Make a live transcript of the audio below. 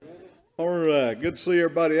All right, good to see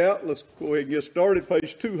everybody out. Let's go ahead and get started.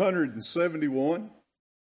 Page 271.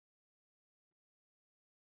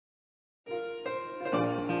 I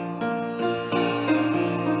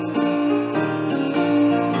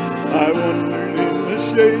wondered in the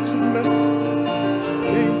shades of night she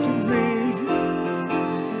came to me.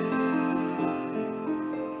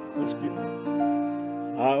 Let's get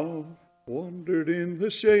it. I wandered in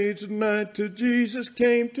the shades of night till Jesus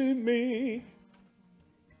came to me.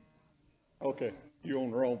 Okay, you're on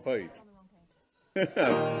the wrong page.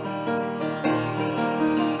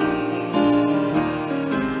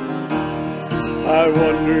 I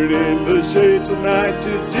wandered in the shades of night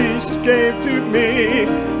till Jesus came to me,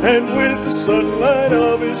 and with the sunlight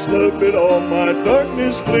of His love bid all my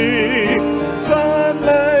darkness flee.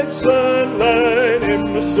 Sunlight, sunlight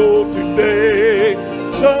in my soul today.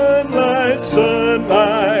 Sunlight,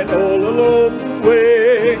 sunlight all along the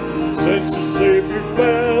way. Since the Savior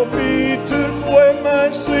found me, took away my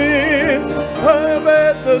sin, I've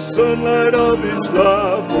had the sunlight of His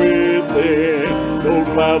love within. Though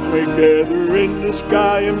clouds may gather in the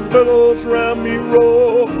sky and billows round me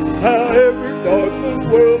roll, however dark the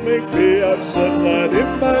world may be, I've sunlight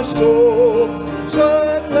in my soul.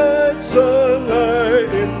 Sunlight, sunlight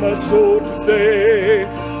in my soul today.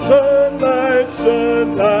 Sunlight,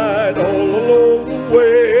 sunlight all along the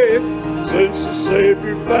way. Since the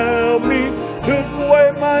Savior found me, took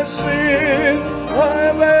away my sin,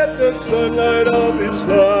 I've had the sunlight of His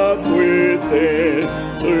love within.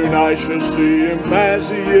 Soon I shall see Him as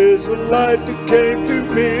He is, the light that came to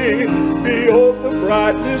me. Behold the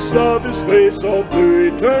brightness of His face all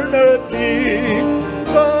through eternity.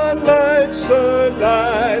 Sunlight,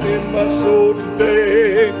 sunlight in my soul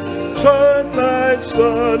today. Sunlight,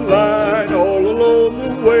 sunlight all along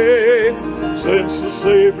the way. Since the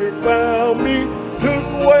Savior found me, took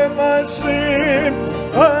away my sin,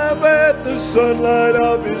 I've had the sunlight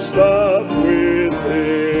of His love within.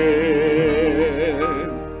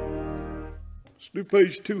 Let's do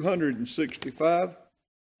page 265.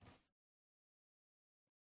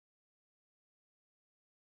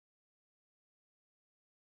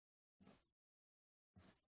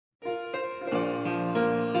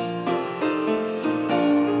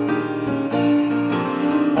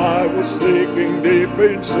 I was sinking deep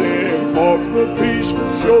in sin, far from the peaceful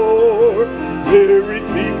shore, very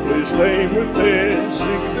deeply stained within,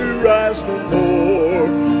 seeking to rise no more.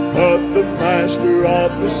 But the Master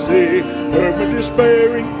of the sea heard my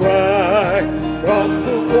despairing cry. From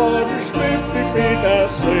the waters lifted me, now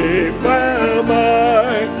safe am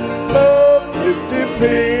I. Love lifted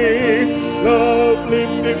me, love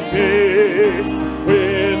lifted me,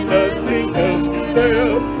 when nothing else could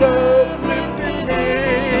help. Love lifted me,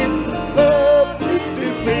 love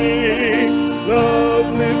lifted me, love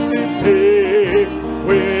lifted me,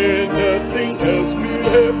 when nothing else could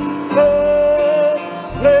help. Love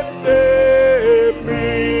lifted me.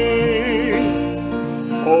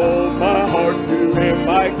 All my heart to Him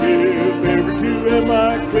I give, ever to Him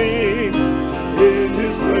I cling. In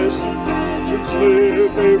His blessings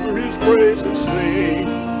live, ever His praises sing.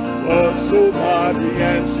 Love so mighty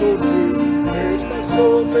and so true, there's my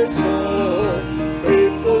soul made song.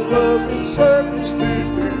 Faithful love and service to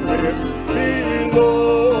Him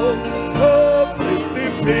belong. Love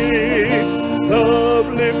lifted me, love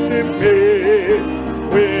lifted me,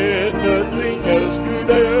 when nothing else could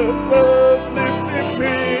help. Love lifted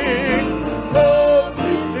me, love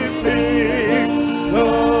lifted me,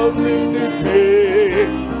 love lifted me,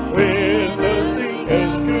 when nothing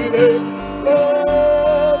else could help.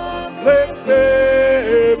 Love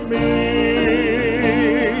lifted me.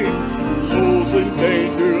 Souls in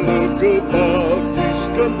danger, look above, Jesus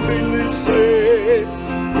completely safe.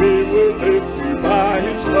 We will lift you by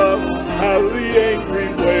His love out of the angry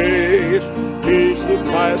waves. He's the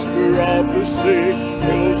Master of the sea,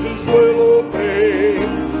 billows His will obey.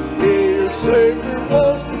 Your Savior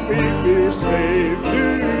wants to be saved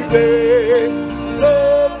today.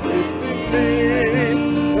 Love lifted me,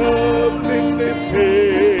 love lifted me,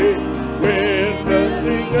 when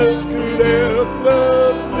nothing else could help.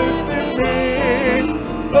 Love lifted me,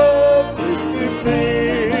 love lifted me,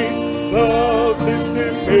 love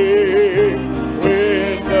lifted me,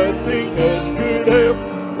 when nothing else could help.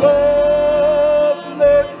 Love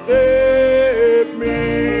lifted me.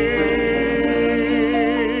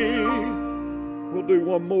 We'll do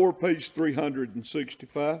one more, page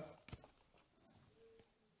 365.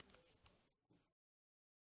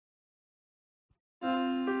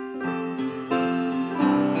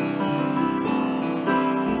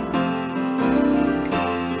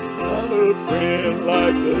 Not a friend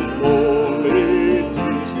like the Lord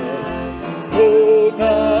Jesus, no,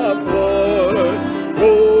 not one.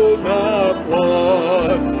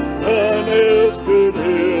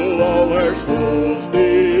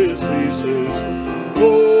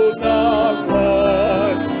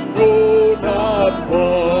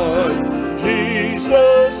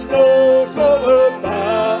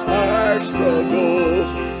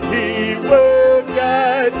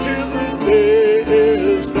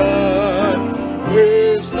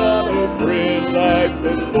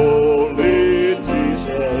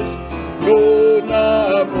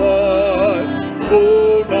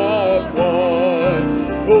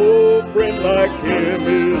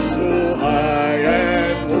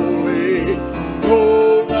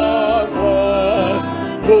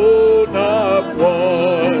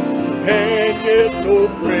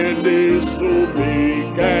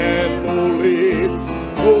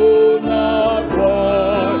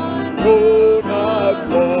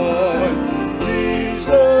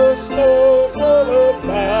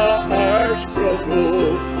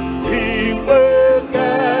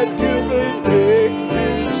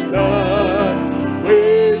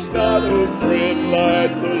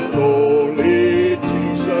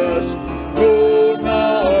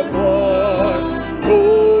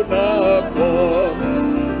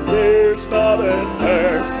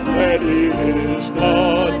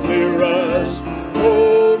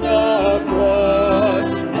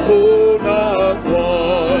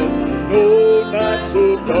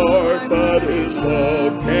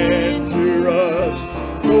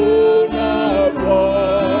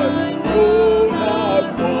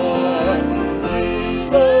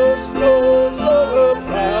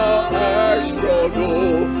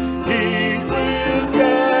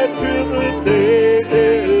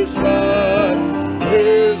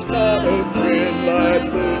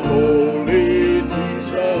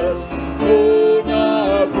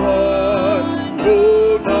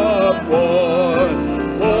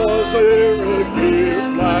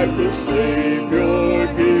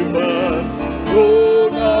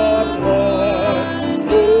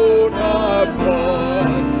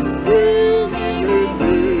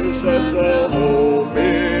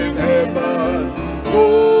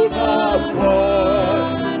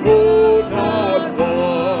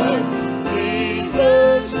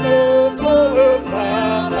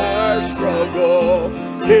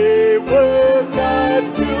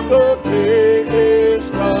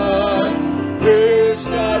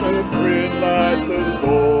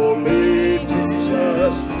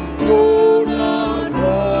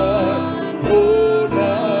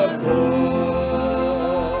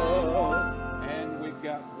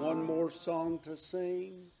 song to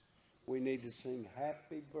sing. We need to sing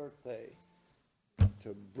happy birthday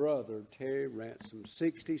to Brother Terry Ransom,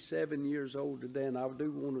 67 years old today, and I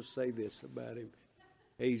do want to say this about him.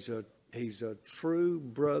 He's a true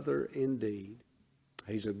brother indeed.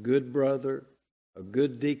 He's a good brother, a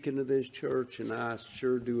good deacon of this church, and I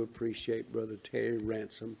sure do appreciate Brother Terry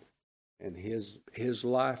Ransom and his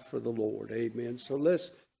life for the Lord. Amen. So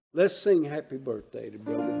let's sing happy birthday to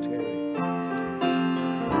Brother Terry.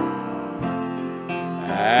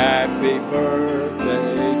 Happy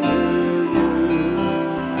birthday to you.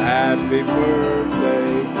 Happy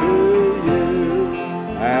birthday to you.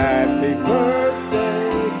 Happy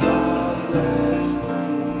birthday, God bless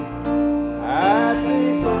you.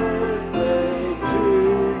 Happy birthday to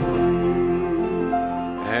you.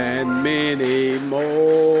 And many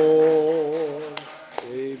more.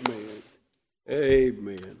 Amen.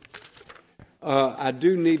 Amen. I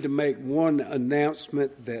do need to make one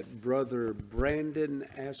announcement that Brother Brandon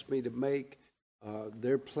asked me to make.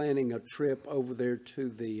 They're planning a trip over there to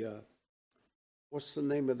the, what's the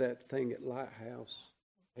name of that thing at Lighthouse?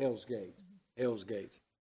 Hell's Gates. Hell's Gates.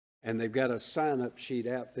 And they've got a sign-up sheet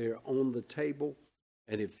out there on the table.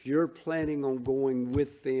 And if you're planning on going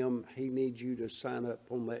with them, he needs you to sign up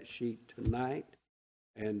on that sheet tonight.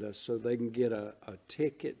 And so they can get a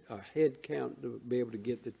ticket, a head count to be able to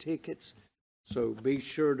get the tickets. So be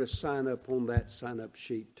sure to sign up on that sign-up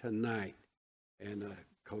sheet tonight, and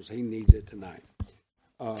because he needs it tonight.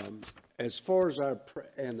 As far as our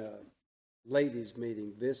ladies'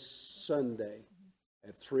 meeting this Sunday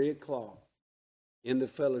at 3 o'clock in the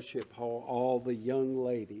fellowship hall, all the young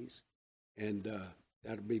ladies, and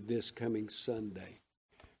that'll be this coming Sunday.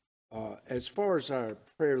 As far as our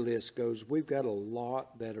prayer list goes, we've got a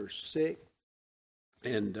lot that are sick,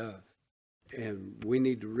 and we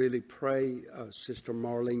need to really pray. Sister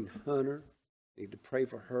Marlene Hunter, need to pray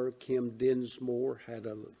for her. Kim Dinsmore had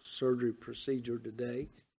a surgery procedure today.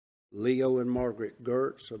 Leo and Margaret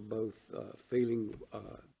Gertz are both feeling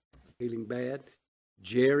bad.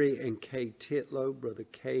 Jerry and Kay Titlow, Brother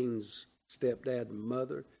Kane's stepdad and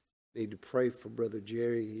mother, need to pray for Brother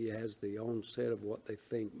Jerry. He has the onset of what they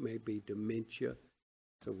think may be dementia,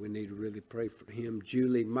 so we need to really pray for him.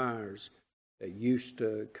 Julie Myers, that used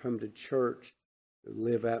to come to church,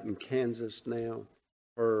 live out in Kansas now.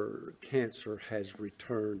 Her cancer has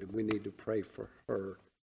returned, and we need to pray for her.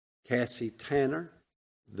 Cassie Tanner,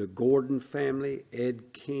 the Gordon family,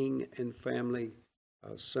 Ed King and family.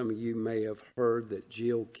 Some of you may have heard that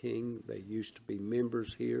Jill King, they used to be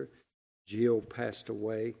members here. Jill passed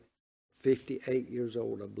away, 58 years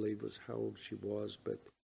old, I believe was how old she was, but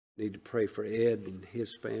need to pray for Ed and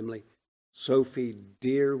his family. Sophie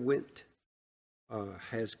Deerwent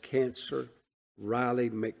has cancer. Riley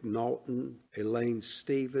McNaughton, Elaine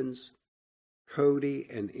Stevens, Cody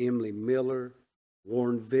and Emily Miller,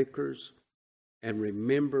 Warren Vickers. And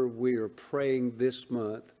remember, we are praying this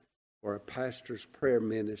month for our pastor's prayer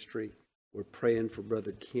ministry. We're praying for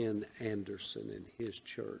Brother Ken Anderson and his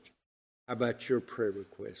church. How about your prayer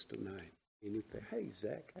request tonight? Anything? Hey,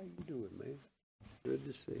 Zach, how you doing, man? Good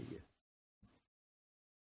to see you.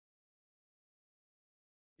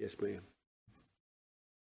 Yes, ma'am.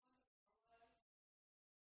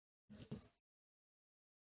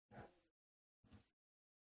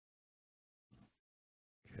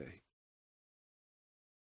 Okay.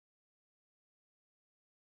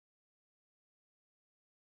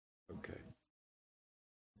 Okay.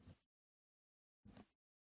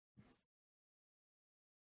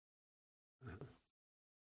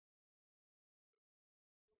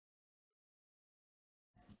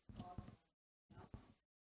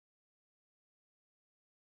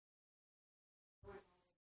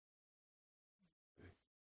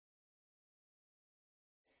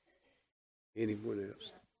 Anyone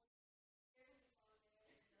else?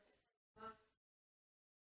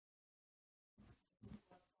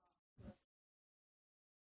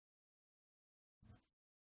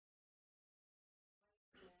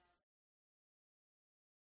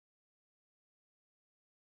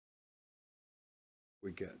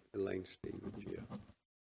 We got Elaine Stevens, yeah.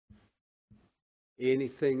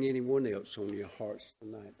 Anything, anyone else on your hearts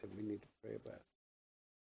tonight that we need to pray about?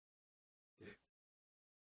 Yeah.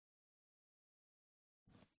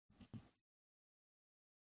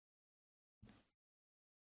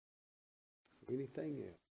 Anything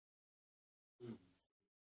else?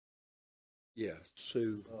 Yeah,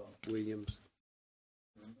 Sue Williams.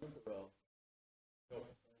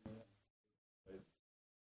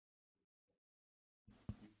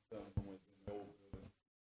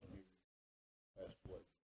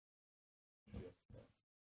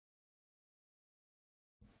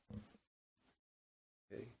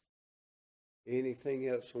 Okay. Anything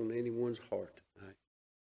else on anyone's heart tonight?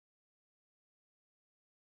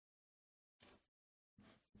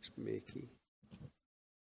 It's Mickey.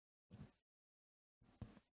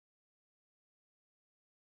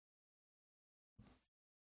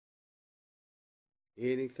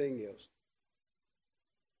 Anything else?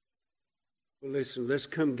 Well, listen, let's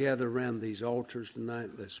come gather around these altars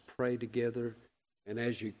tonight. Let's pray together. And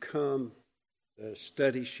as you come, the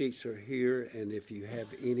study sheets are here. And if you have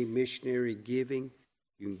any missionary giving,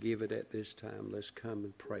 you can give it at this time. Let's come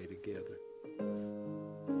and pray together.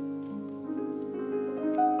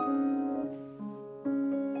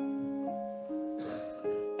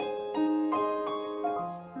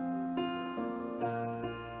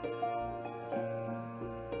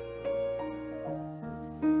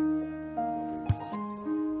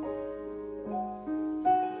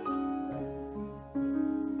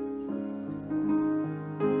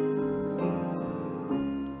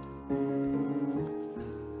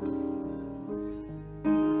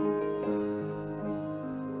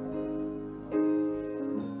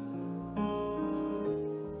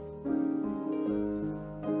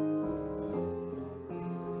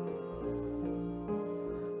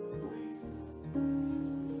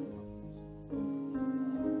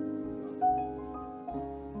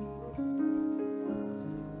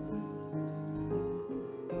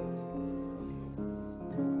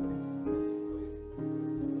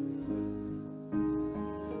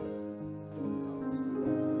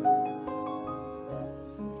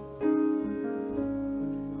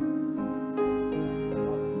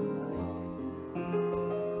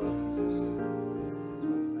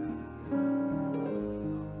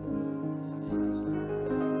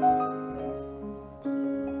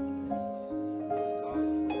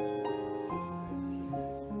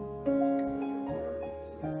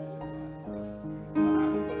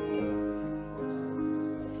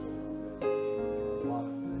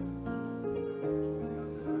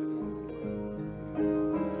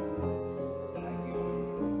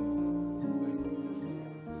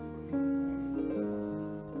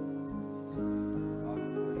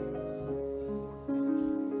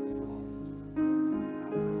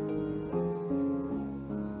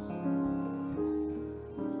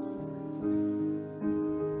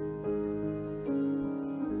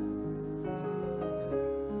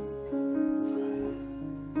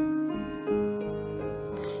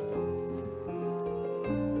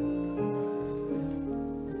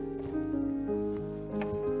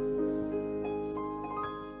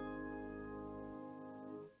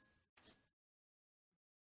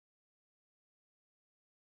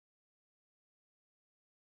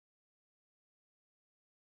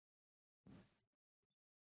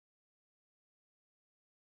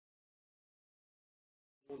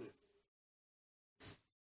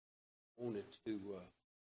 I wanted to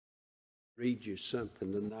read you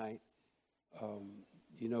something tonight.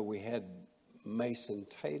 We had Mason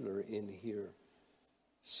Taylor in here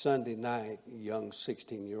Sunday night, a young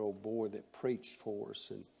 16-year-old boy that preached for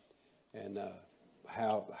us, and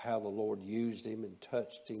how the Lord used him and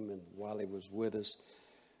touched him, and while he was with us.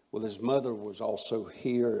 Well, his mother was also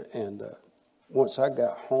here, and once I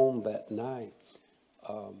got home that night,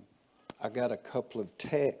 I got a couple of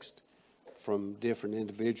texts from different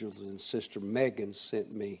individuals, and Sister Megan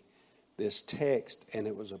sent me this text, and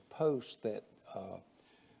it was a post that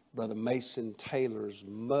Brother Mason Taylor's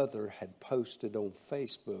mother had posted on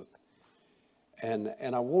Facebook.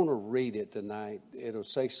 And I want to read it tonight. It'll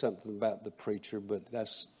say something about the preacher, but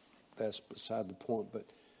that's beside the point. But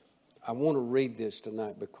I want to read this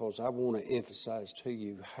tonight because I want to emphasize to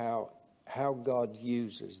you how God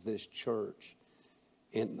uses this church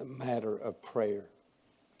in the matter of prayer.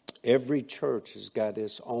 Every church has got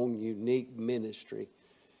its own unique ministry,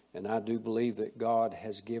 and I do believe that God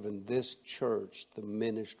has given this church the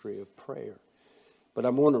ministry of prayer. But I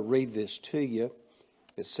want to read this to you.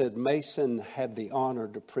 It said, Mason had the honor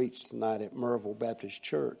to preach tonight at Merville Baptist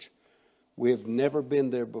Church. We have never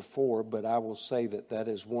been there before, but I will say that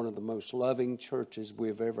is one of the most loving churches we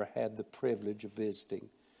have ever had the privilege of visiting.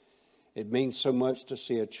 It means so much to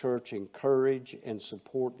see a church encourage and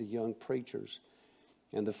support the young preachers.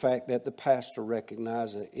 And the fact that the pastor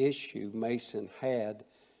recognized an issue Mason had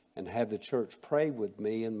and had the church pray with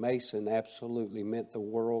me and Mason absolutely meant the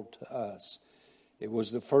world to us. It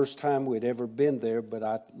was the first time we'd ever been there, but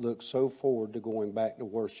I look so forward to going back to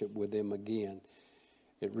worship with them again.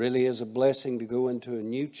 It really is a blessing to go into a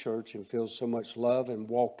new church and feel so much love and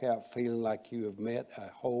walk out feeling like you have met a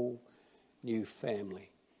whole new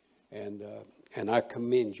family. And I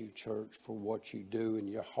commend you, church, for what you do and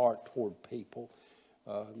your heart toward people.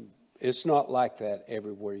 It's not like that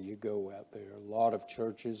everywhere you go out there. A lot of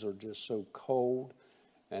churches are just so cold,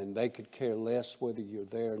 and they could care less whether you're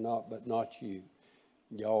there or not, but not you.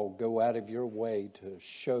 Y'all go out of your way to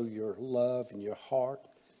show your love and your heart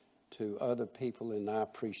to other people, and I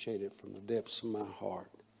appreciate it from the depths of my heart.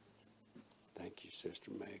 Thank you, Sister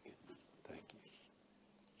Megan. Thank you.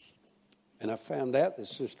 And I found out that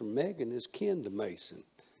Sister Megan is kin to Mason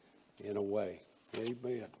in a way.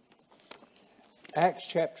 Amen. Acts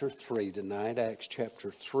chapter 3 tonight. Acts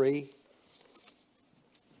chapter 3.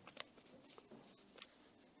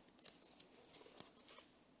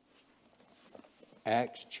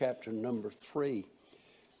 Acts chapter number 3.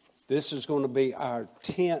 This is going to be our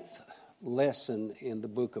 10th lesson in the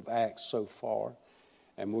book of Acts so far.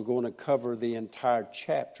 And we're going to cover the entire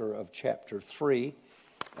chapter of chapter 3.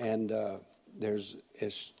 And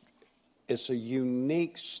it's a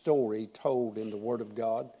unique story told in the Word of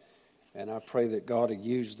God. And I pray that God will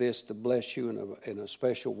use this to bless you in a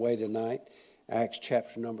special way tonight. Acts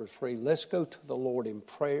chapter number 3. Let's go to the Lord in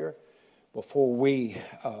prayer before we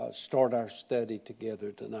start our study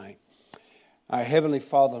together tonight. Our Heavenly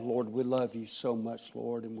Father, Lord, we love you so much,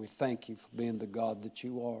 Lord, and we thank you for being the God that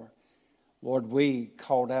you are. Lord, we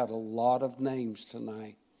called out a lot of names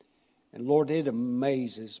tonight. And Lord, it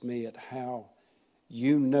amazes me at how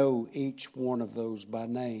you know each one of those by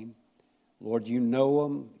name. Lord, you know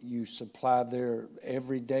them. You supply their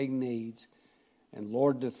everyday needs. And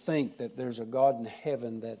Lord, to think that there's a God in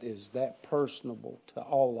heaven that is that personable to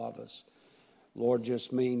all of us, Lord,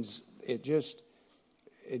 just means it just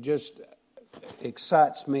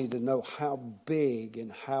excites me to know how big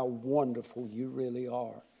and how wonderful you really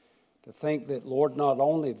are. To think that, Lord, not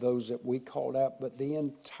only those that we called out, but the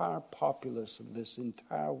entire populace of this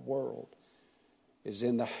entire world is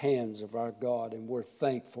in the hands of our God. And we're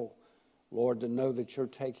thankful, Lord, to know that you're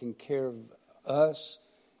taking care of us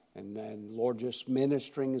and Lord, just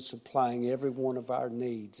ministering and supplying every one of our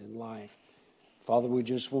needs in life. Father, we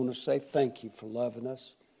just want to say thank you for loving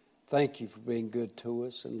us. Thank you for being good to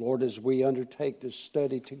us. And Lord, as we undertake this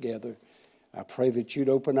study together, I pray that you'd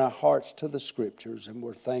open our hearts to the Scriptures, and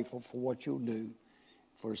we're thankful for what you'll do.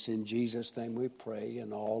 For it's in Jesus' name we pray,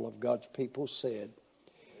 and all of God's people said,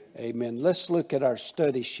 amen. Let's look at our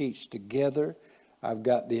study sheets together. I've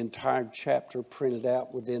got the entire chapter printed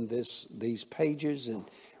out within these pages, and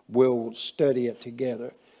we'll study it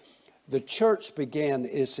together. The church began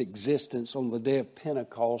its existence on the day of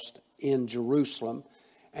Pentecost in Jerusalem,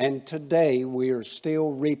 and today we are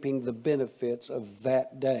still reaping the benefits of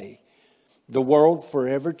that day. The world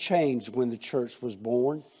forever changed when the church was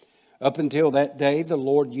born. Up until that day, the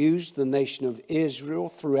Lord used the nation of Israel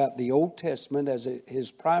throughout the Old Testament as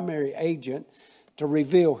his primary agent to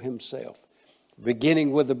reveal himself.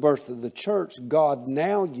 Beginning with the birth of the church, God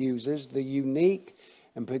now uses the unique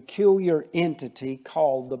and peculiar entity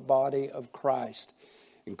called the body of Christ.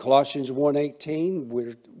 In Colossians 1:18,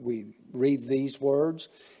 we read these words,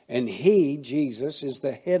 and he, Jesus, is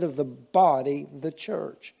the head of the body, the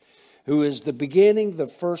church, who is the beginning, the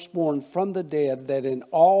firstborn from the dead, that in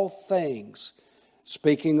all things,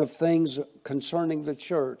 speaking of things concerning the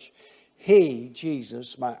church, he,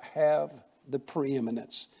 Jesus, might have the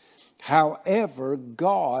preeminence. However,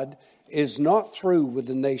 God is not through with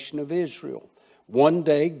the nation of Israel. One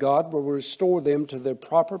day, God will restore them to their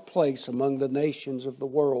proper place among the nations of the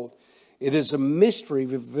world. It is a mystery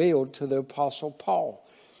revealed to the Apostle Paul.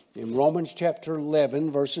 In Romans chapter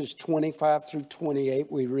 11, verses 25 through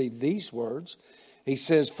 28, we read these words. He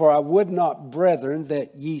says, "For I would not, brethren,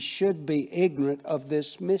 that ye should be ignorant of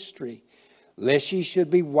this mystery, lest ye should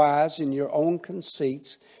be wise in your own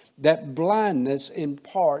conceits, that blindness in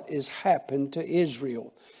part is happened to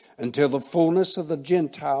Israel, until the fullness of the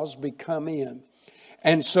Gentiles be come in.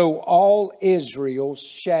 And so all Israel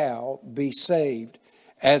shall be saved.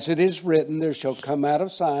 As it is written, there shall come out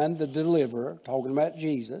of Zion the deliverer," talking about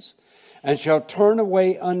Jesus, "and shall turn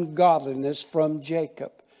away ungodliness from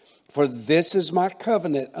Jacob. For this is my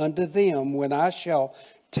covenant unto them when I shall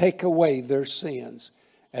take away their sins.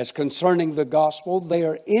 As concerning the gospel, they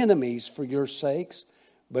are enemies for your sakes,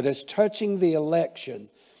 but as touching the election,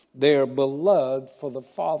 they are beloved for the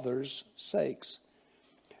Father's sakes."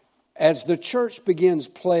 As the church begins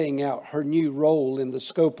playing out her new role in the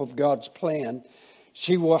scope of God's plan,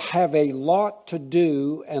 she will have a lot to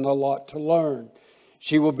do and a lot to learn.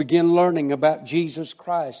 She will begin learning about Jesus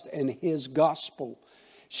Christ and his gospel.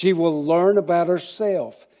 She will learn about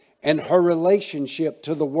herself and her relationship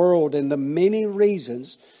to the world and the many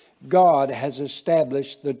reasons God has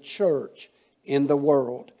established the church in the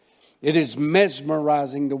world. It is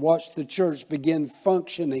mesmerizing to watch the church begin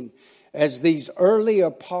functioning as these early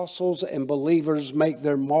apostles and believers make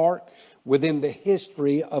their mark within the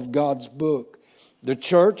history of God's book. The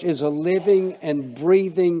church is a living and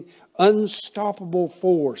breathing, unstoppable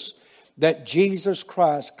force that Jesus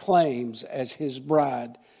Christ claims as his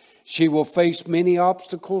bride. She will face many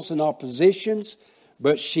obstacles and oppositions,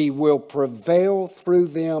 but she will prevail through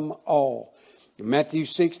them all. In Matthew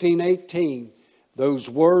 16:18, those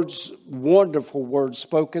words, wonderful words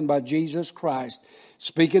spoken by Jesus Christ,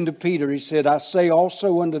 speaking to Peter, he said, I say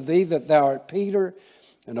also unto thee that thou art Peter,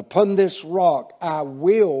 and upon this rock I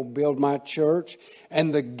will build my church,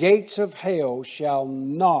 and the gates of hell shall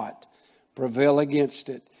not prevail against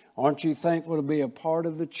it. Aren't you thankful to be a part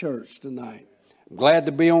of the church tonight? I'm glad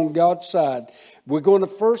to be on God's side. We're going to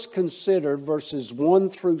first consider verses 1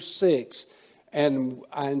 through 6, and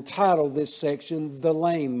I entitled this section, The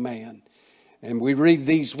Lame Man. And we read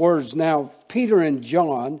these words, Now Peter and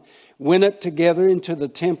John went up together into the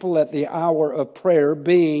temple at the hour of prayer,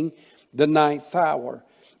 being the 9th hour.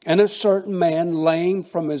 And a certain man, lame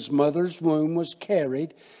from his mother's womb, was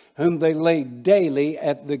carried, whom they laid daily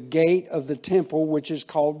at the gate of the temple, which is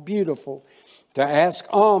called Beautiful, to ask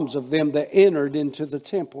alms of them that entered into the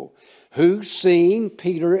temple, who, seeing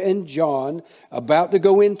Peter and John about to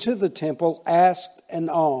go into the temple, asked an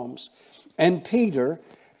alms. And Peter,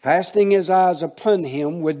 fastening his eyes upon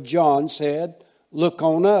him with John, said, Look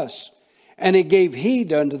on us. And he gave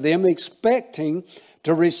heed unto them, expecting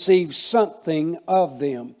to receive something of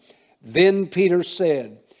them. Then Peter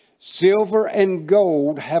said, Silver and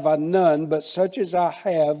gold have I none, but such as I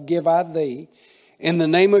have give I thee. In the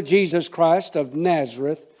name of Jesus Christ of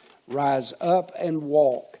Nazareth, rise up and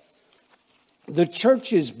walk. The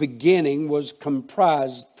church's beginning was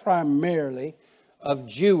comprised primarily of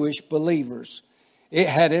Jewish believers. It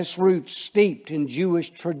had its roots steeped in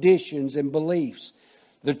Jewish traditions and beliefs.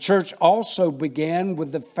 The church also began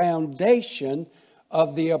with the foundation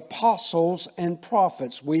of the apostles and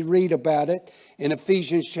prophets. We read about it in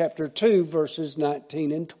Ephesians chapter 2, verses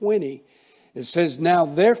 19 and 20. It says, Now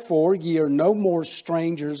therefore ye are no more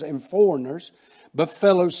strangers and foreigners, but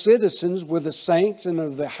fellow citizens with the saints and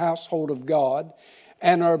of the household of God,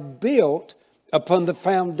 and are built upon the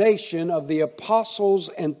foundation of the apostles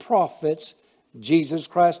and prophets, Jesus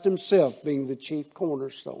Christ himself being the chief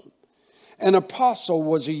cornerstone. An apostle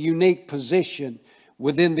was a unique position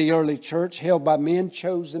within the early church held by men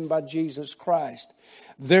chosen by Jesus Christ.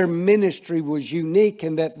 Their ministry was unique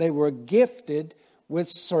in that they were gifted with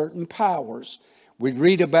certain powers. We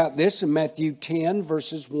read about this in Matthew 10,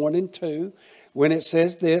 verses 1 and 2, when it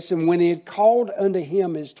says this, And when he had called unto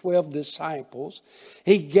him his 12 disciples,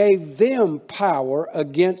 he gave them power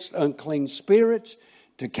against unclean spirits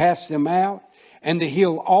to cast them out, and to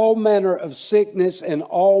heal all manner of sickness and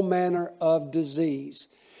all manner of disease.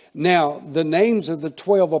 Now, the names of the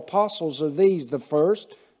 12 apostles are these. The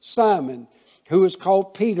first, Simon, who is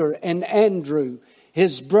called Peter, and Andrew,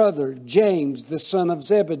 his brother, James, the son of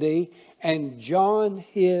Zebedee, and John,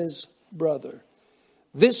 his brother.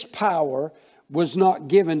 This power was not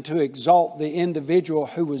given to exalt the individual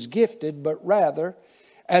who was gifted, but rather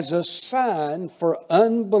as a sign for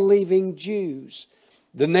unbelieving Jews.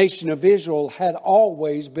 The nation of Israel had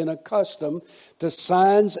always been accustomed to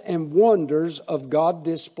signs and wonders of God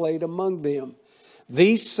displayed among them.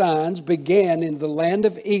 These signs began in the land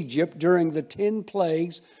of Egypt during the 10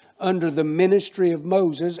 plagues under the ministry of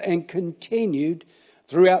Moses and continued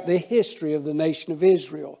throughout the history of the nation of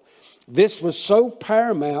Israel. This was so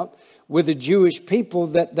paramount with the Jewish people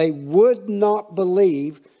that they would not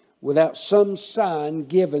believe without some sign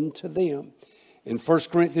given to them. In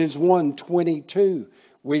 1 Corinthians 1:22,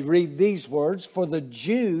 we read these words, For the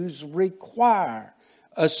Jews require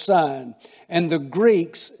a sign, and the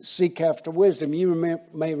Greeks seek after wisdom. You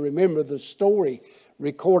may remember the story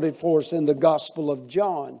recorded for us in the Gospel of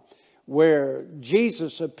John, where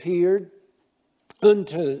Jesus appeared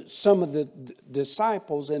unto some of the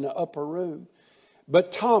disciples in the upper room,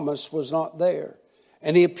 but Thomas was not there.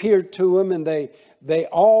 And he appeared to them, and they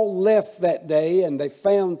all left that day, and they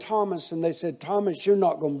found Thomas, and they said, Thomas, you're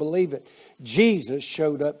not going to believe it. Jesus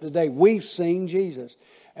showed up today. We've seen Jesus.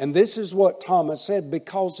 And this is what Thomas said,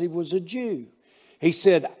 because he was a Jew. He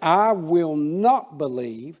said, I will not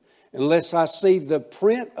believe unless I see the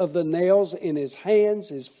print of the nails in his hands,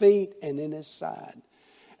 his feet, and in his side.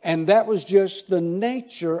 And that was just the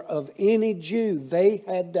nature of any Jew. They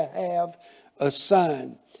had to have a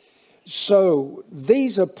sign. So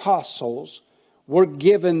these apostles were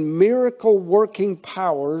given miracle working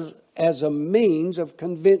powers as a means of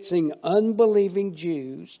convincing unbelieving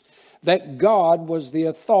Jews that God was the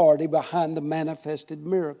authority behind the manifested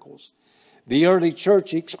miracles. The early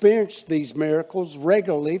church experienced these miracles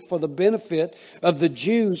regularly for the benefit of the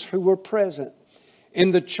Jews who were present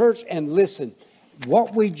in the church. And listen,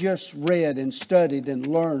 what we just read and studied and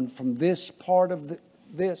learned from this part of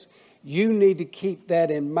this, you need to keep that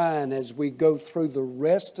in mind as we go through the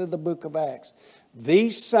rest of the book of Acts.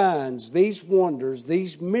 These signs, these wonders,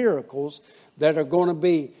 these miracles that are going to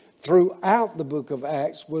be throughout the book of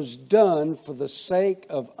Acts was done for the sake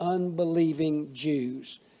of unbelieving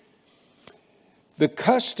Jews. The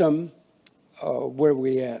custom, where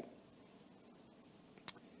we at?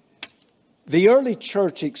 The early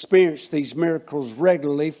church experienced these miracles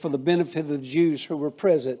regularly for the benefit of the Jews who were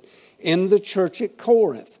present in the church at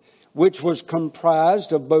Corinth, which was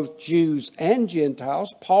comprised of both Jews and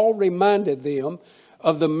Gentiles. Paul reminded them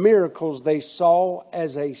of the miracles they saw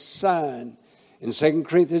as a sign. In 2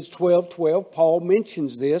 Corinthians 12:12, Paul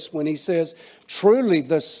mentions this when he says, "Truly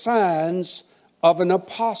the signs of an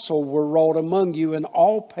apostle were wrought among you in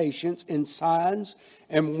all patience, in signs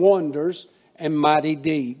and wonders and mighty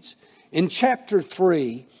deeds." In chapter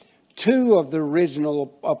 3, two of the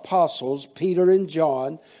original apostles, Peter and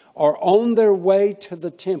John, are on their way to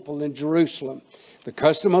the temple in Jerusalem. The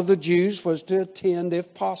custom of the Jews was to attend,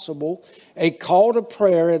 if possible, a call to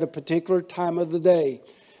prayer at a particular time of the day.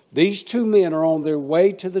 These two men are on their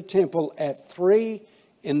way to the temple at 3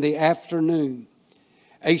 in the afternoon.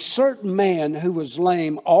 A certain man who was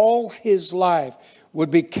lame all his life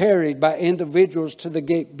would be carried by individuals to the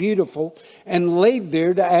gate Beautiful and laid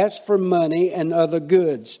there to ask for money and other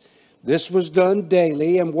goods. This was done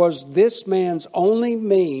daily and was this man's only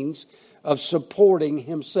means of supporting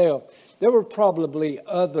himself. There were probably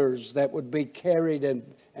others that would be carried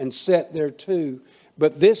and set there too,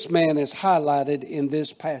 but this man is highlighted in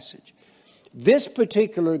this passage. This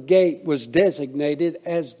particular gate was designated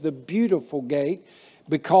as the Beautiful Gate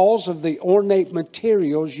because of the ornate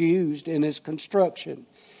materials used in its construction.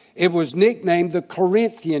 It was nicknamed the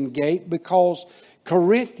Corinthian Gate because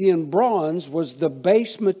Corinthian bronze was the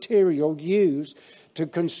base material used to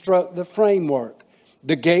construct the framework.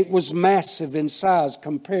 The gate was massive in size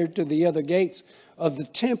compared to the other gates of the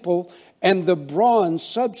temple, and the bronze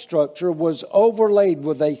substructure was overlaid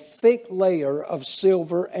with a thick layer of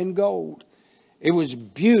silver and gold. It was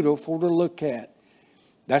beautiful to look at.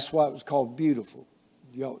 That's why it was called Beautiful.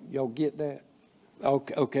 Y'all get that?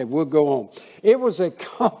 Okay, we'll go on. It was a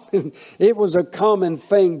common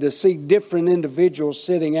thing to see different individuals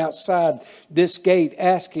sitting outside this gate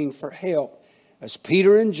asking for help. As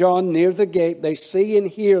Peter and John near the gate, they see and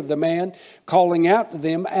hear the man calling out to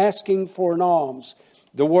them, asking for an alms.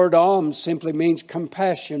 The word alms simply means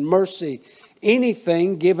compassion, mercy,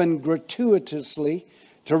 anything given gratuitously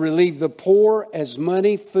to relieve the poor as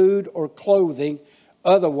money, food, or clothing,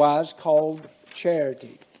 otherwise called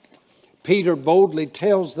charity. Peter boldly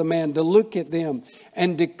tells the man to look at them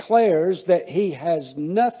and declares that he has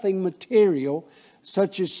nothing material,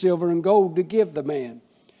 such as silver and gold, to give the man.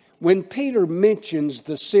 When Peter mentions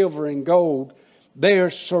the silver and gold, they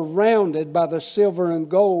are surrounded by the silver and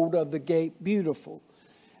gold of the gate Beautiful.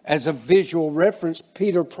 As a visual reference,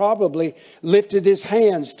 Peter probably lifted his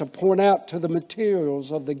hands to point out to the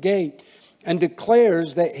materials of the gate and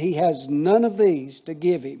declares that he has none of these to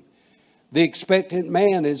give him. The expectant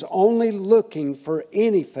man is only looking for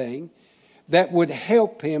anything that would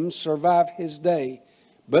help him survive his day.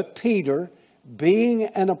 But Peter, being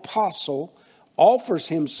an apostle, offers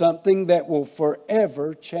him something that will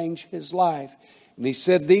forever change his life. And he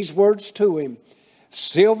said these words to him,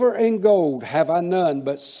 "Silver and gold have I none,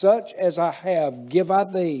 but such as I have give I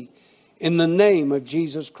thee. In the name of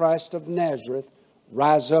Jesus Christ of Nazareth,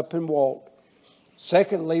 rise up and walk."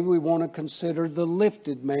 Secondly, we want to consider the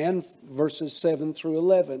lifted man, verses 7 through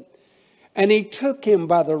 11. "And he took him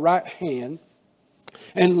by the right hand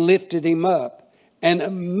and lifted him up. And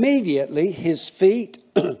immediately his feet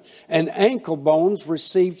and ankle bones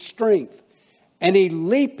received strength. And he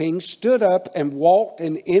leaping stood up and walked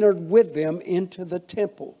and entered with them into the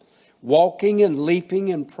temple, walking and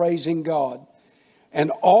leaping and praising God.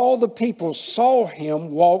 And all the people saw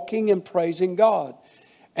him walking and praising God.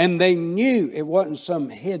 And they knew it wasn't some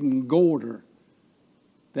hidden gourder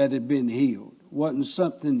that had been healed. It wasn't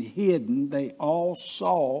something hidden. They all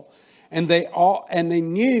saw, and they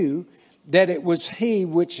knew that it was he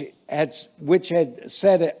which had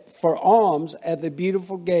set it for alms at the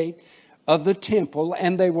Beautiful Gate of the temple,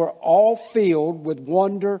 and they were all filled with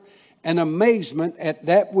wonder and amazement at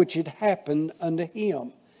that which had happened unto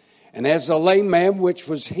him. And as the lame man which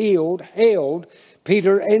was healed hailed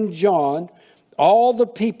Peter and John, all the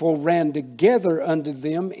people ran together unto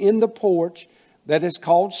them in the porch that is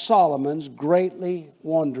called Solomon's, greatly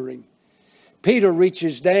wondering. Peter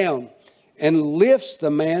reaches down and lifts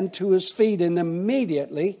the man to his feet, and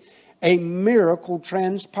immediately a miracle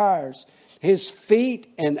transpires. His feet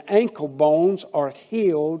and ankle bones are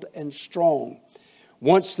healed and strong.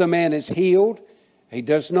 Once the man is healed, he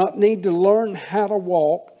does not need to learn how to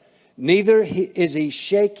walk, neither is he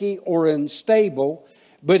shaky or unstable,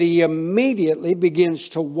 but he immediately begins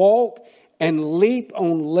to walk and leap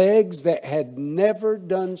on legs that had never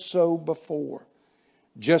done so before.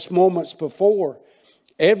 Just moments before,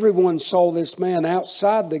 everyone saw this man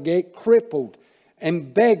outside the gate crippled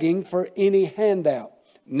and begging for any handout.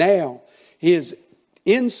 Now, he is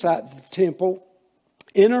inside the temple,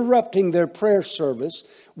 interrupting their prayer service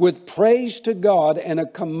with praise to God and a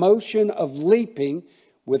commotion of leaping,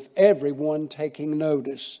 with everyone taking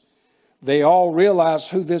notice. They all realize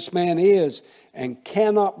who this man is and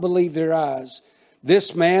cannot believe their eyes.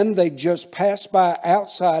 This man they just passed by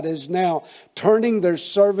outside is now turning their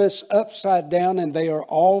service upside down, and they are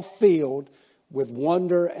all filled with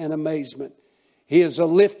wonder and amazement. He is a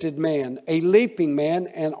lifted man, a leaping man,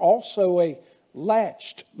 and also a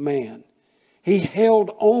latched man. He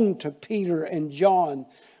held on to Peter and John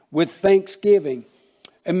with thanksgiving.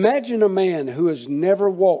 Imagine a man who has never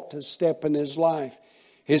walked a step in his life.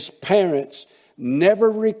 His parents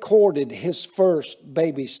never recorded his first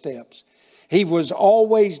baby steps. He was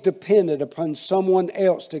always dependent upon someone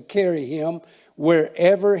else to carry him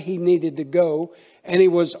wherever he needed to go, and he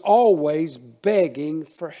was always begging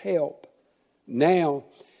for help. Now,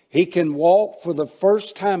 he can walk for the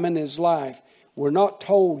first time in his life. We're not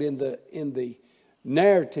told in the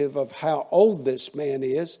narrative of how old this man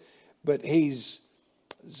is, but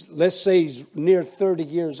let's say he's near 30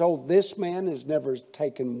 years old. This man has never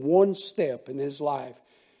taken one step in his life.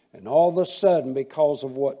 And all of a sudden, because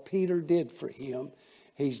of what Peter did for him,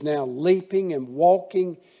 he's now leaping and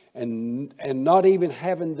walking and not even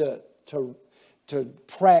having to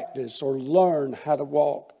practice or learn how to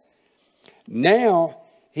walk. Now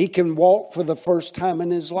he can walk for the first time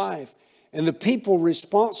in his life. And the people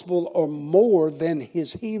responsible are more than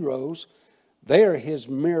his heroes. They are his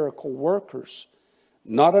miracle workers.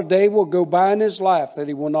 Not a day will go by in his life that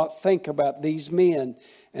he will not think about these men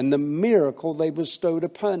and the miracle they bestowed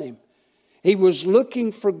upon him. He was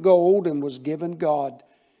looking for gold and was given God.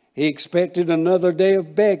 He expected another day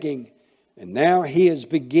of begging, and now he is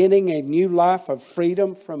beginning a new life of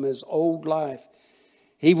freedom from his old life.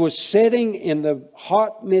 He was sitting in the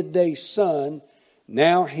hot midday sun.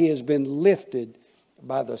 Now he has been lifted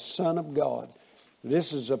by the Son of God.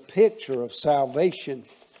 This is a picture of salvation,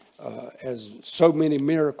 as so many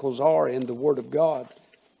miracles are in the Word of God.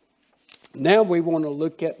 Now we want to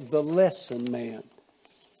look at the lesson man.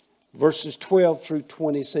 Verses 12 through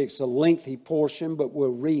 26, a lengthy portion, but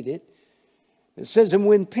we'll read it. It says, and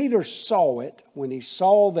when Peter saw it, when he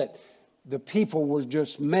saw that the people were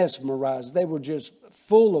just mesmerized, they were just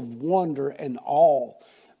full of wonder and awe,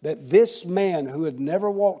 that this man who had never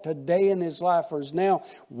walked a day in his life is now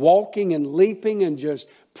walking and leaping and just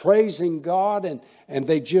praising God, and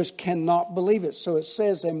they just cannot believe it. So it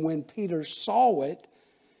says, and when Peter saw it,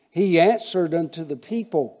 he answered unto the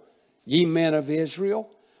people, ye men of Israel,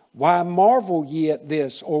 why marvel ye at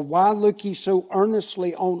this? Or why look ye so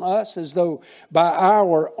earnestly on us, as though by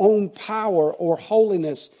our own power or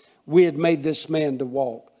holiness we had made this man to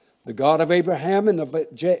walk? The God of Abraham and of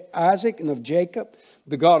Isaac and of Jacob,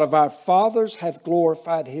 the God of our fathers, hath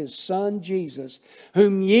glorified his Son Jesus,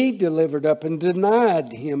 whom ye delivered up and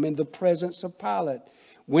denied him in the presence of Pilate,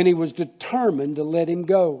 when he was determined to let him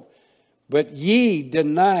go. But ye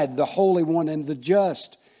denied the Holy One and the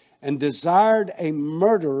just, and desired a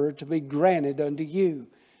murderer to be granted unto you,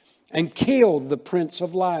 and killed the Prince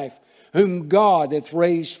of Life, whom God hath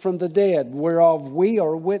raised from the dead, whereof we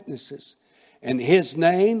are witnesses. And his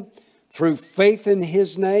name, through faith in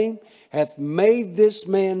his name, hath made this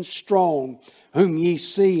man strong, whom ye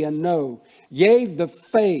see and know. Yea, the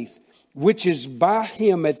faith which is by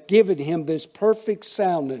him hath given him this perfect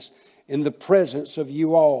soundness in the presence of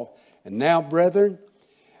you all. And now, brethren,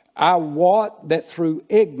 I wot that through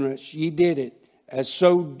ignorance ye did it, as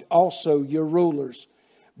so also your rulers.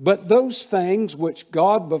 But those things which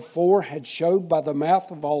God before had showed by the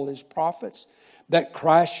mouth of all his prophets, that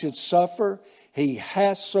Christ should suffer, he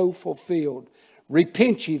hath so fulfilled.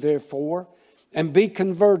 Repent ye therefore, and be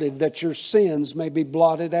converted, that your sins may be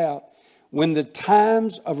blotted out, when the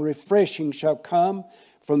times of refreshing shall come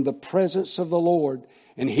from the presence of the Lord.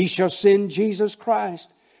 And he shall send Jesus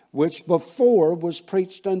Christ, which before was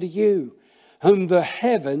preached unto you, whom the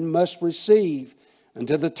heaven must receive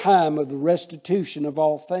unto the time of the restitution of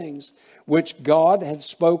all things, which God hath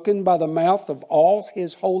spoken by the mouth of all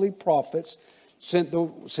his holy prophets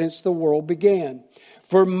since the world began.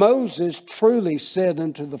 For Moses truly said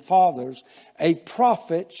unto the fathers, a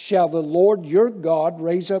prophet shall the Lord your God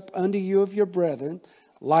raise up unto you of your brethren,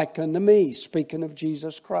 like unto me, speaking of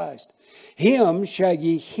Jesus Christ. Him shall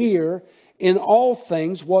ye hear in all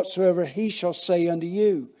things whatsoever he shall say unto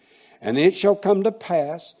you. And it shall come to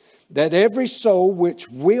pass that every soul which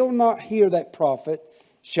will not hear that prophet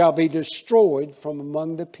shall be destroyed from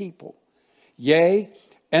among the people. Yea,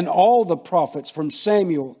 and all the prophets from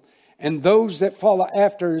Samuel and those that follow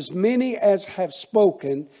after, as many as have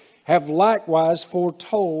spoken, have likewise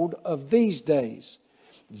foretold of these days.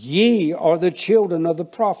 Ye are the children of the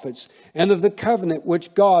prophets, and of the covenant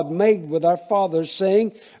which God made with our fathers,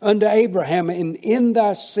 saying unto Abraham, and in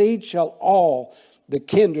thy seed shall all the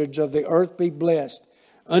kindreds of the earth be blessed.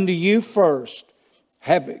 Unto you first,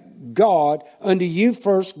 God,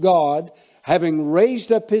 having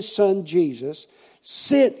raised up his Son Jesus,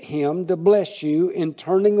 sent him to bless you in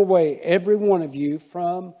turning away every one of you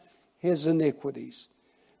from his iniquities.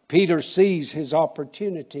 Peter sees his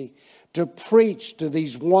opportunity to preach to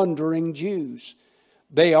these wandering Jews.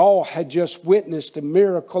 They all had just witnessed a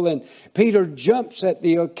miracle, and Peter jumps at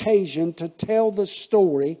the occasion to tell the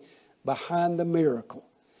story behind the miracle.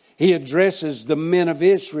 He addresses the men of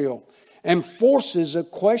Israel and forces a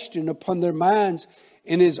question upon their minds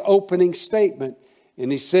in his opening statement.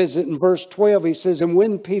 And he says it in verse 12. He says, and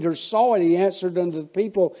when Peter saw it, he answered unto the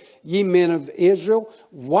people, ye men of Israel,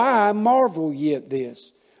 why marvel ye at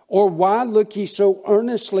this? Or why look ye so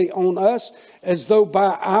earnestly on us, as though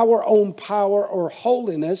by our own power or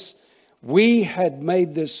holiness we had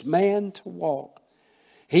made this man to walk?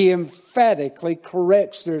 He emphatically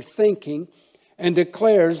corrects their thinking and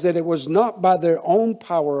declares that it was not by their own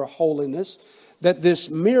power or holiness that this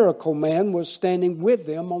miracle man was standing with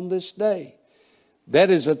them on this day.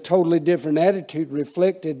 That is a totally different attitude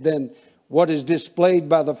reflected than what is displayed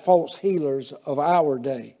by the false healers of our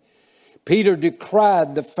day. Peter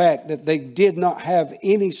decried the fact that they did not have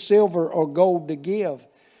any silver or gold to give.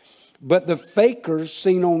 But the fakers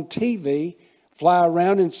seen on TV fly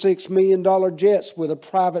around in $6 million jets with a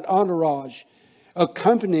private entourage,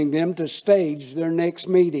 accompanying them to stage their next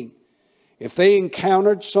meeting. If they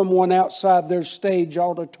encountered someone outside their stage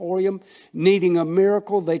auditorium needing a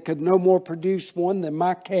miracle, they could no more produce one than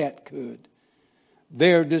my cat could.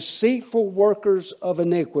 They are deceitful workers of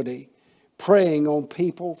iniquity, preying on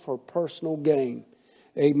people for personal gain.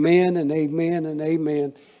 Amen and amen and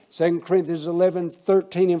amen. 2 Corinthians 11,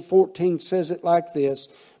 13 and 14 says it like this.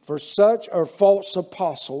 For such are false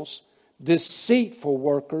apostles, deceitful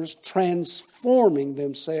workers, transforming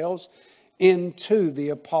themselves into the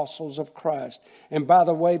apostles of Christ. And by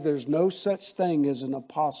the way, there's no such thing as an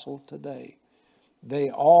apostle today. They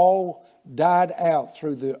all died out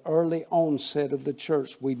through the early onset of the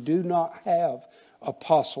church. We do not have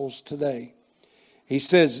apostles today. He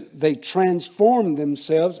says they transformed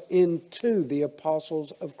themselves into the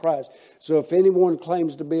apostles of Christ. So if anyone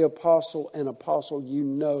claims to be an apostle, you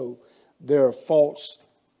know they're a false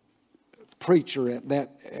preacher at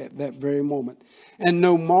that very moment. And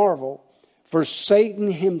no marvel, for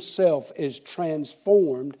Satan himself is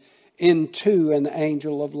transformed into an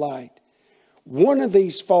angel of light. One of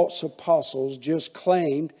these false apostles just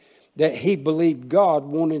claimed that he believed God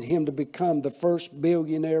wanted him to become the first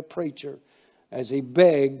billionaire preacher, as he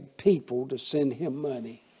begged people to send him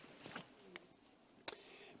money.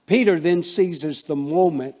 Peter then seizes the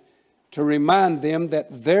moment to remind them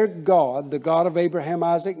that their God, the God of Abraham,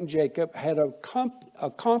 Isaac, and Jacob, had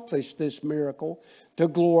accomplished this miracle to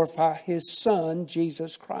glorify his Son,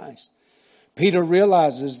 Jesus Christ. Peter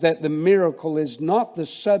realizes that the miracle is not the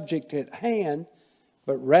subject at hand,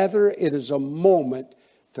 but rather it is a moment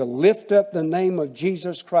to lift up the name of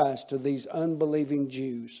Jesus Christ to these unbelieving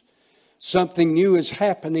Jews. Something new is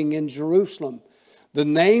happening in Jerusalem. The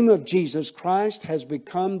name of Jesus Christ has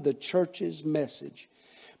become the church's message.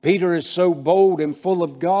 Peter is so bold and full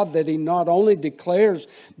of God that he not only declares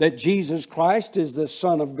that Jesus Christ is the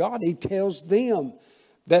Son of God, he tells them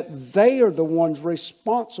that they are the ones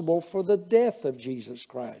responsible for the death of Jesus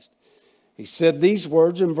Christ. He said these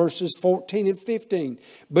words in verses 14 and 15.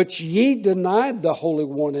 But ye denied the Holy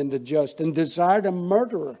One and the just, and desired a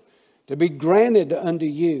murderer to be granted unto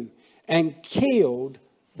you, and killed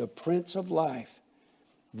the Prince of Life.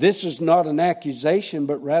 This is not an accusation,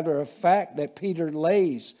 but rather a fact that Peter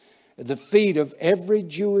lays at the feet of every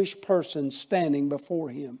Jewish person standing before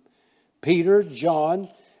him. Peter, John,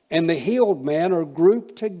 and the healed man are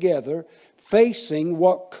grouped together, facing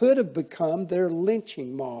what could have become their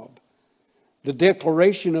lynching mob. The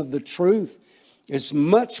declaration of the truth is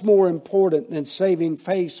much more important than saving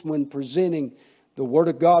face when presenting the Word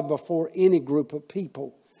of God before any group of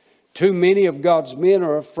people. Too many of God's men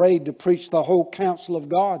are afraid to preach the whole counsel of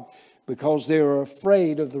God because they are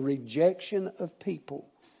afraid of the rejection of people.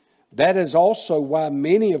 That is also why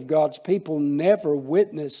many of God's people never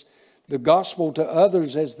witness the gospel to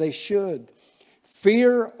others as they should.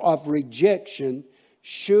 Fear of rejection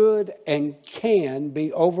should and can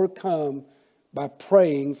be overcome by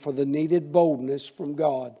praying for the needed boldness from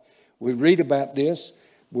God. We read about this.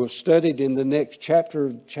 We'll study it in the next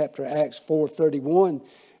chapter Acts 4:31.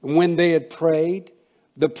 And when they had prayed,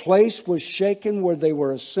 the place was shaken where they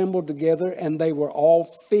were assembled together, and they were all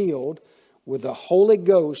filled with the Holy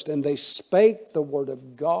Ghost, and they spake the word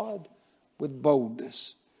of God with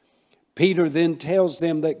boldness. Peter then tells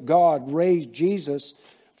them that God raised Jesus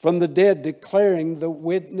from the dead, declaring the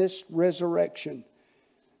witnessed resurrection.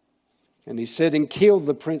 And he said, and killed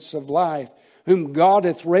the Prince of Life, whom God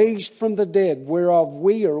hath raised from the dead, whereof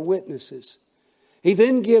we are witnesses. He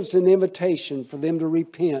then gives an invitation for them to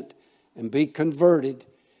repent and be converted,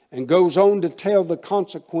 and goes on to tell the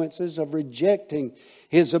consequences of rejecting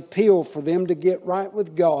his appeal for them to get right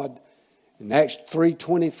with God. In Acts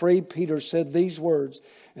 3:23, Peter said these words,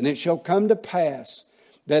 and it shall come to pass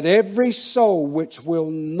that every soul which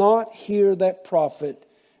will not hear that prophet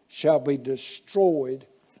shall be destroyed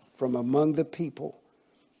from among the people.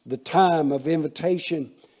 The time of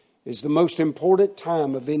invitation is the most important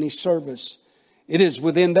time of any service. It is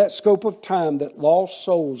within that scope of time that lost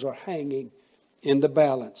souls are hanging in the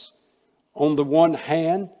balance. On the one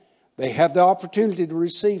hand, they have the opportunity to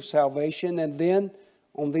receive salvation, and then,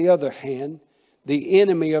 on the other hand, the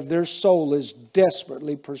enemy of their soul is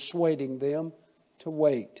desperately persuading them to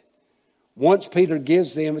wait. Once Peter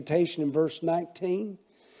gives the invitation in verse 19,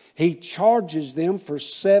 he charges them for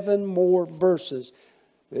 7 more verses.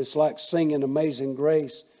 It's like singing Amazing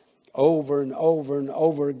Grace over and over and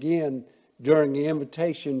over again during the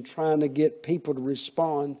invitation, trying to get people to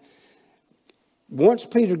respond. Once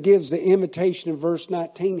Peter gives the invitation in verse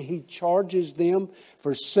 19, he charges them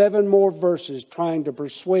for 7 more verses, trying to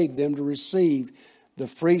persuade them to receive the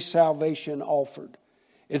free salvation offered.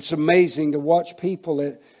 It's amazing to watch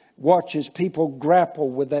as people grapple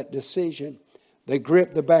with that decision. They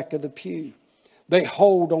grip the back of the pew. They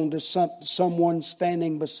hold on to someone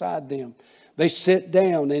standing beside them. They sit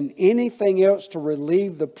down, and anything else to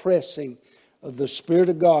relieve the pressing of the Spirit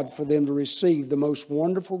of God for them to receive the most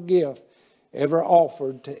wonderful gift ever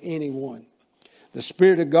offered to anyone. The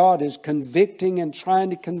Spirit of God is convicting and trying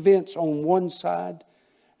to convince on one side,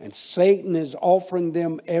 and Satan is offering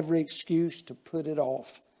them every excuse to put it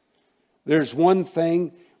off. There's one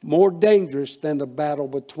thing more dangerous than the battle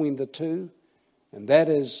between the two, and that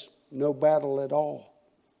is no battle at all.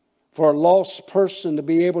 For a lost person to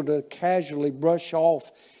be able to casually brush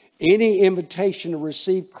off any invitation to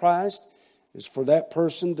receive Christ is for that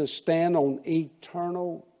person to stand on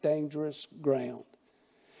eternal dangerous ground.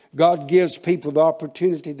 God gives people the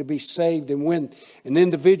opportunity to be saved, and when an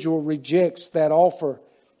individual rejects that offer,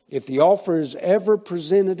 if the offer is ever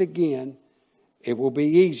presented again, it will be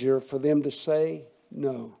easier for them to say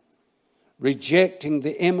no. Rejecting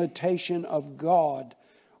the invitation of God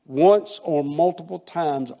once or multiple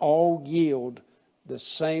times all yield the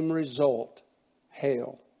same result: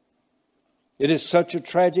 hell. It is such a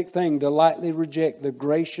tragic thing to lightly reject the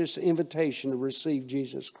gracious invitation to receive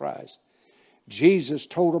Jesus Christ. Jesus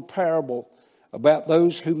told a parable about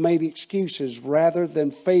those who made excuses rather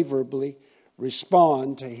than favorably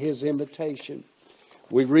respond to his invitation.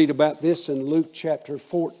 We read about this in Luke chapter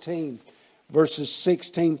 14, verses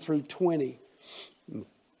 16 through 20.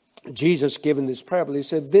 Jesus given this parable, he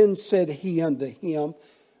said, Then said he unto him,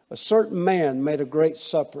 A certain man made a great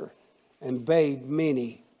supper, and bade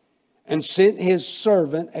many, and sent his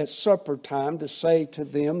servant at supper time to say to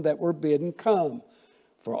them that were bidden, Come,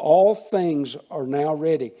 for all things are now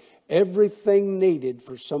ready. Everything needed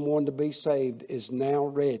for someone to be saved is now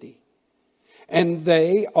ready. And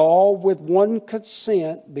they all with one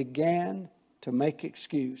consent began to make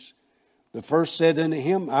excuse. The first said unto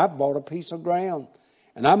him, I bought a piece of ground,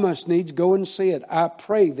 and I must needs go and see it. I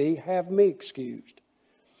pray thee, have me excused.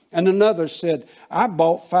 And another said, I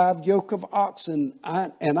bought 5 yoke of oxen,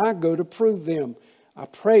 and I go to prove them. I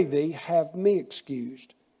pray thee, have me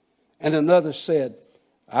excused. And another said,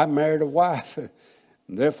 I married a wife, and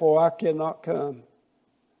therefore I cannot come.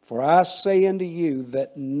 For I say unto you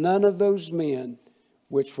that none of those men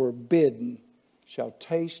which were bidden shall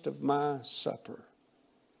taste of my supper.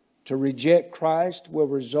 To reject Christ will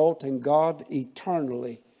result in God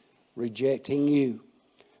eternally rejecting you.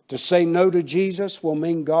 To say no to Jesus will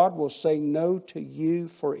mean God will say no to you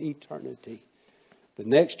for eternity. The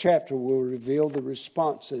next chapter will reveal the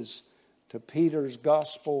responses to Peter's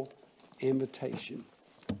gospel invitation.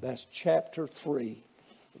 That's chapter 3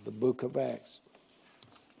 of the book of Acts.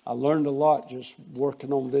 I learned a lot just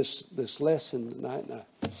working on this lesson tonight, and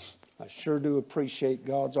I sure do appreciate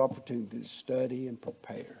God's opportunity to study and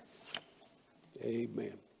prepare.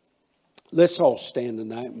 Amen. Let's all stand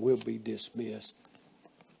tonight and we'll be dismissed.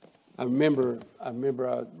 I remember I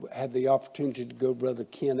had the opportunity to go to Brother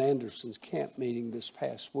Ken Anderson's camp meeting this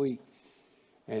past week.